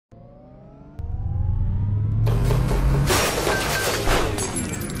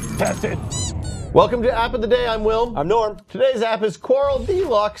Contested. Welcome to App of the Day. I'm Will. I'm Norm. Today's app is Quarrel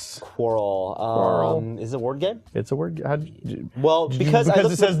Deluxe. Quarrel. Is it a word game? It's a word. Because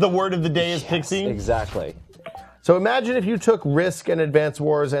it says the word of the day is Pixie. Exactly. So imagine if you took Risk and Advance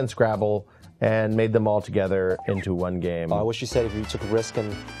Wars and Scrabble and made them all together into one game. I wish you said if you took Risk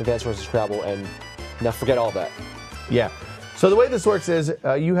and Advance Wars and Scrabble and now forget all that. Yeah. So the way this works is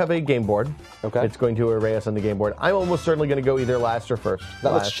you have a game board. Okay. It's going to array us on the game board. I'm almost certainly going to go either last or first.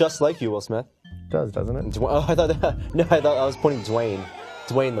 That looks just like you, Will Smith. It does, doesn't it? Oh, I thought that. No, I thought I was pointing to Dwayne.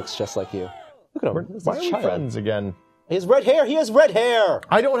 Dwayne looks just like you. Look at him. Why are we friends again? He has red hair. He has red hair.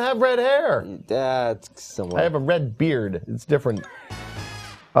 I don't have red hair. That's somewhere. I have a red beard. It's different.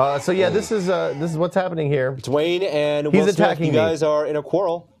 So yeah, this is what's happening here. Dwayne and He's Will Smith, attacking you guys are in a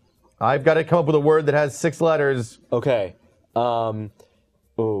quarrel. I've got to come up with a word that has 6 letters. Okay. Oh.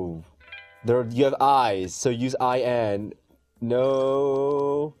 You have I's, so use I-N.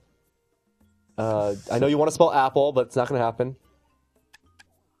 No. I know you want to spell apple, but it's not going to happen.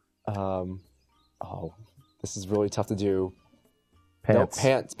 Oh. This is really tough to do. Pants.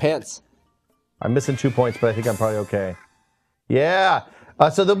 No, pants. I'm missing 2 points, but I think I'm probably okay. Yeah.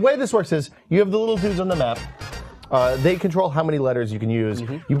 So the way this works is you have the little dudes on the map. They control how many letters you can use.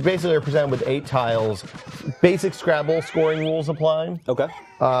 You basically are presented with 8 tiles. Basic Scrabble scoring rules apply. Okay.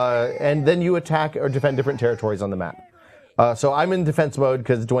 And then you attack or defend different territories on the map. So I'm in defense mode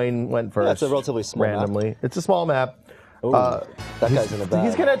because Dwayne went first. Yeah, it's a relatively small randomly. map. It's a small map. Ooh, that guy's in a bad.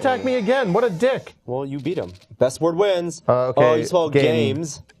 He's going to attack me again. What a dick. Well, you beat him. Best word wins. Okay. Oh, you spell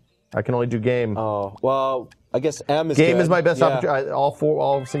games. I can only do game. Oh, well, I guess M is Game good. is my best Yeah. opportunity.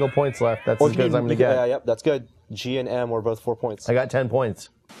 All single points left. That's as good as I'm going to get. Yeah, yep, that's good. G and M were both 4 points. I got 10 points.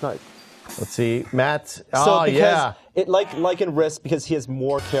 Nice. Let's see. Matt. So because yeah. It like in Risk, because he has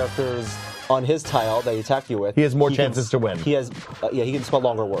more characters on his tile that he attacked you with. He has more chances to win. He has, he can spell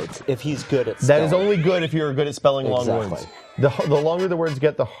longer words if he's good at spelling. That is only good if you're good at spelling long words. The longer the words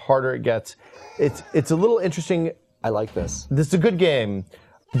get, the harder it gets. It's a little interesting. I like this. This is a good game.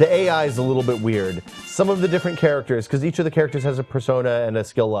 The AI is a little bit weird. Some of the different characters, because each of the characters has a persona and a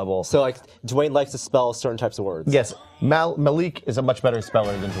skill level. So, like, Dwayne likes to spell certain types of words. Yes. Malik is a much better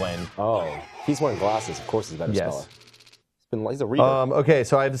speller than Dwayne. Oh. He's wearing glasses. Of course he's a better speller. He's a reader. Okay,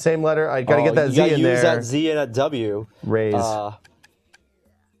 so I have the same letter. I got to get that Z in there. You use that Z and a W. Raise. Yeah,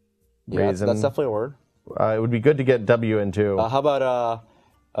 that's definitely a word. It would be good to get W in, too. How about,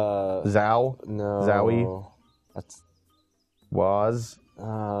 Zow? No. Zowie? That's... Was?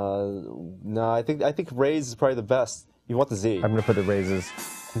 No, I think raise is probably the best. You want the Z. I'm going to put the raises.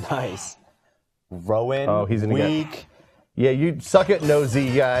 Nice. Rowan. Oh, he's going to weak. Yeah, you suck at no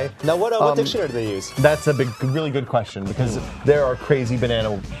Z guy. Now, what dictionary do they use? That's a really good question because there are crazy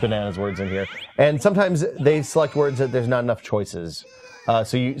bananas words in here, and sometimes they select words that there's not enough choices.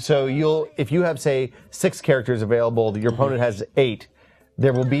 So you'll if you have say 6 characters available, your opponent has 8.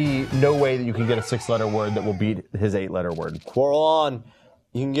 There will be no way that you can get a 6-letter word that will beat his 8-letter word. Quarrel on.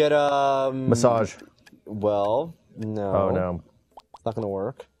 You can get massage. Well, no. Oh no, it's not going to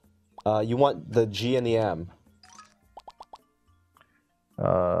work. You want the G and the M.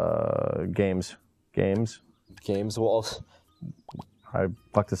 Games. Games will also... I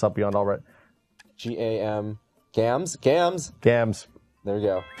fucked this up beyond all right. G-A-M. Gams. There you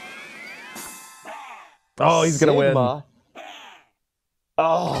go. Oh, he's going to win.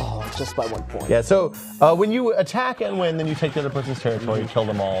 Oh, just by 1 point. Yeah, so when you attack and win, then you take the other person's territory, you kill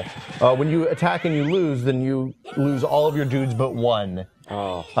them all. When you attack and you lose, then you lose all of your dudes but one.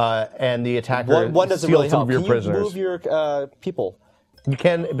 Oh. And the attacker one doesn't steals really some help. of your Can prisoners. You move your people? You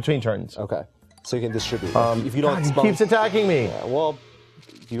can between turns. Okay. So you can distribute. If you God, don't he keeps attacking me. Yeah, well,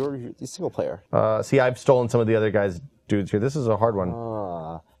 you're a single player. See, I've stolen some of the other guys' dudes here. This is a hard one.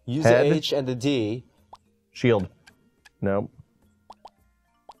 Use Head. the H and the D. Shield. Nope.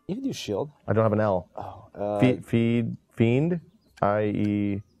 You can do shield. I don't have an L. Oh. Fiend.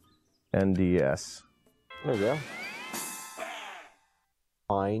 I-E-N-D-S. There you go.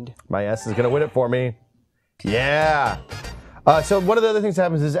 Find. My S is going to win it for me. Yeah. So one of the other things that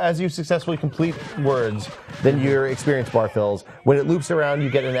happens is as you successfully complete words, then your experience bar fills. When it loops around, you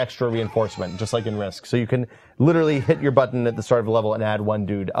get an extra reinforcement, just like in Risk. So you can literally hit your button at the start of a level and add 1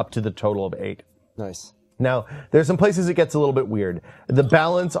 dude up to the total of 8. Nice. Now, there's some places it gets a little bit weird. The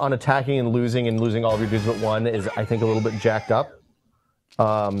balance on attacking and losing all of your dudes but 1 is, I think, a little bit jacked up.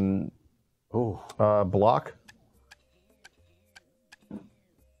 Block.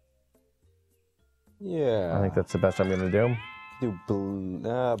 Yeah. I think that's the best I'm going to do. Do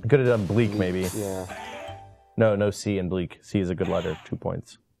Could have done bleak, maybe. Yeah. No C in bleak. C is a good letter. 2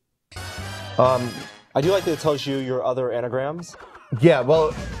 points. I do like that it tells you your other anagrams. Yeah,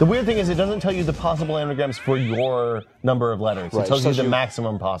 well, the weird thing is it doesn't tell you the possible anagrams for your number of letters. Right, It tells you the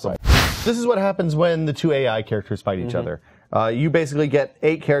maximum possible. This is what happens when the two AI characters fight each other. You basically get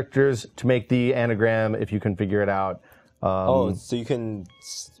 8 characters to make the anagram if you can figure it out. So you can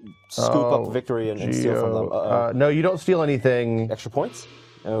scoop up victory and steal from them. No, you don't steal anything. Extra points?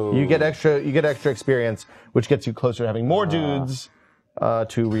 Oh. You get extra experience, which gets you closer to having more dudes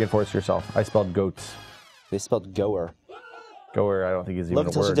to reinforce yourself. I spelled goats. They spelled goer. Goer, I don't think is even Look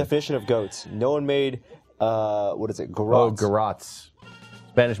a at word. the definition of goats. No one made, what is it, garrots. Oh, garrots.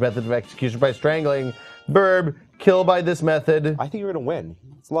 Spanish method of execution by strangling. Verb, kill by this method. I think you're going to win.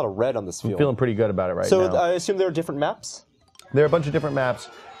 It's a lot of red on this field. I'm feeling pretty good about it right now. So I assume there are different maps? There are a bunch of different maps.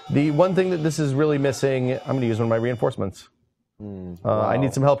 The one thing that this is really missing, I'm going to use one of my reinforcements. Wow. I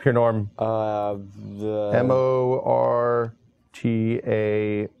need some help here, Norm. M-O-R-T-A-R.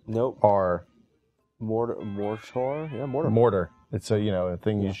 Nope. Mortar? Yeah, mortar. Mortar. It's a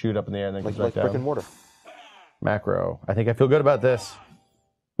thing you shoot up in the air and then Like goes back down. brick and mortar. Macro. I think I feel good about this.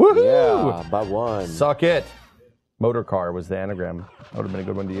 Woohoo! Yeah, by one. Suck it. Motor car was the anagram. That would have been a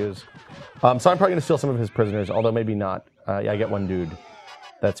good one to use. So I'm probably going to steal some of his prisoners, although maybe not. I get one dude.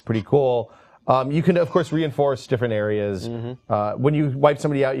 That's pretty cool. You can, of course, reinforce different areas. When you wipe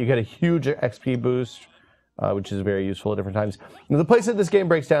somebody out, you get a huge XP boost, which is very useful at different times. And the place that this game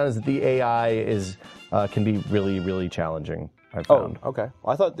breaks down is that the AI can be really, really challenging, I've found. Oh, okay.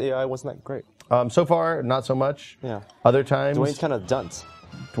 Well, I thought the AI wasn't that great. So far, not so much. Yeah. Other times... Dwayne's kind of dunce.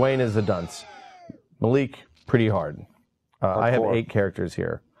 Dwayne is a dunce. Malik, pretty hard. I have 8 characters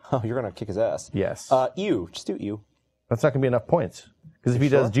here. Oh, you're going to kick his ass. Yes. Ew. Just do ew. That's not going to be enough points. Because if he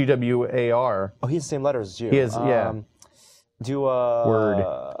does GWAR... Oh, he has the same letters as you. He has, yeah. Do Word.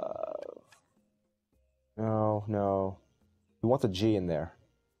 No. You want the G in there.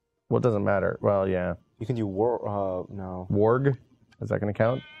 Well, it doesn't matter. Well, yeah. You can do no. Warg? Is that going to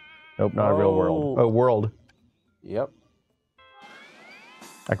count? Nope, not a real world. Oh, world. Yep.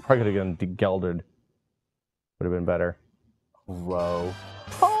 I probably could have gone gelded. Would have been better. Row.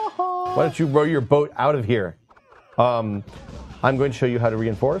 Why don't you row your boat out of here? I'm going to show you how to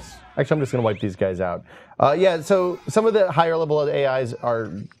reinforce. Actually, I'm just going to wipe these guys out. Yeah, so some of the higher level AIs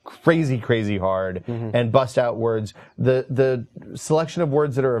are crazy, crazy hard and bust out words. The selection of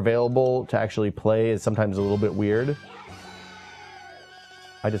words that are available to actually play is sometimes a little bit weird.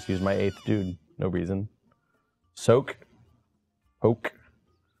 I just used my 8th dude. No reason. Soak. Poke.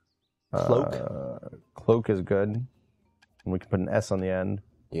 Cloak. Cloak is good. And we can put an S on the end.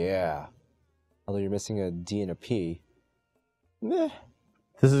 Yeah. Although you're missing a D and a P. Meh.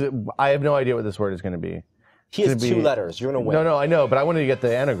 I have no idea what this word is going to be. He has 2 letters. You're going to win. No, I know, but I wanted to get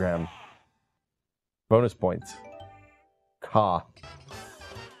the anagram. Bonus points. Ka.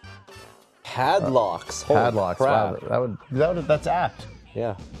 Padlocks. Holy Padlocks. crap. Wow, that's apt.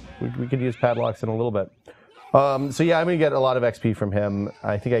 Yeah. We could use padlocks in a little bit. So yeah, I'm going to get a lot of XP from him.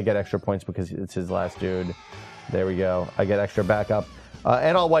 I think I get extra points because it's his last dude. There we go. I get extra backup.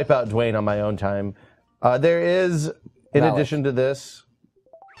 And I'll wipe out Dwayne on my own time. There is, in addition to this...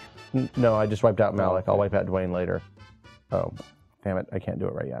 No, I just wiped out Malik. I'll wipe out Dwayne later. Oh, damn it. I can't do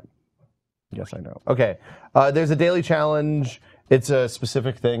it right yet. Yes, I know. Okay. There's a daily challenge. It's a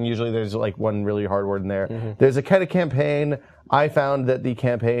specific thing. Usually there's like one really hard word in there. There's a kind of campaign. I found that the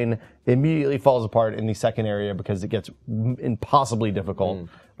campaign immediately falls apart in the second area because it gets impossibly difficult.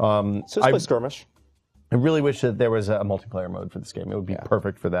 So just play skirmish. I really wish that there was a multiplayer mode for this game. It would be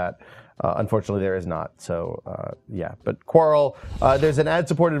perfect for that. Unfortunately, there is not. So, yeah. But Quarrel, there's an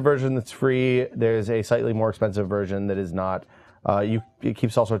ad-supported version that's free. There's a slightly more expensive version that is not. It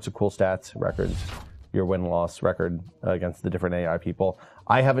keeps all sorts of cool stats, records, your win-loss record against the different AI people.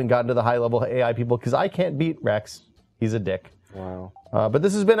 I haven't gotten to the high-level AI people because I can't beat Rex. He's a dick. Wow. But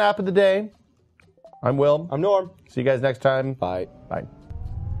this has been App of the Day. I'm Will. I'm Norm. See you guys next time. Bye. Bye.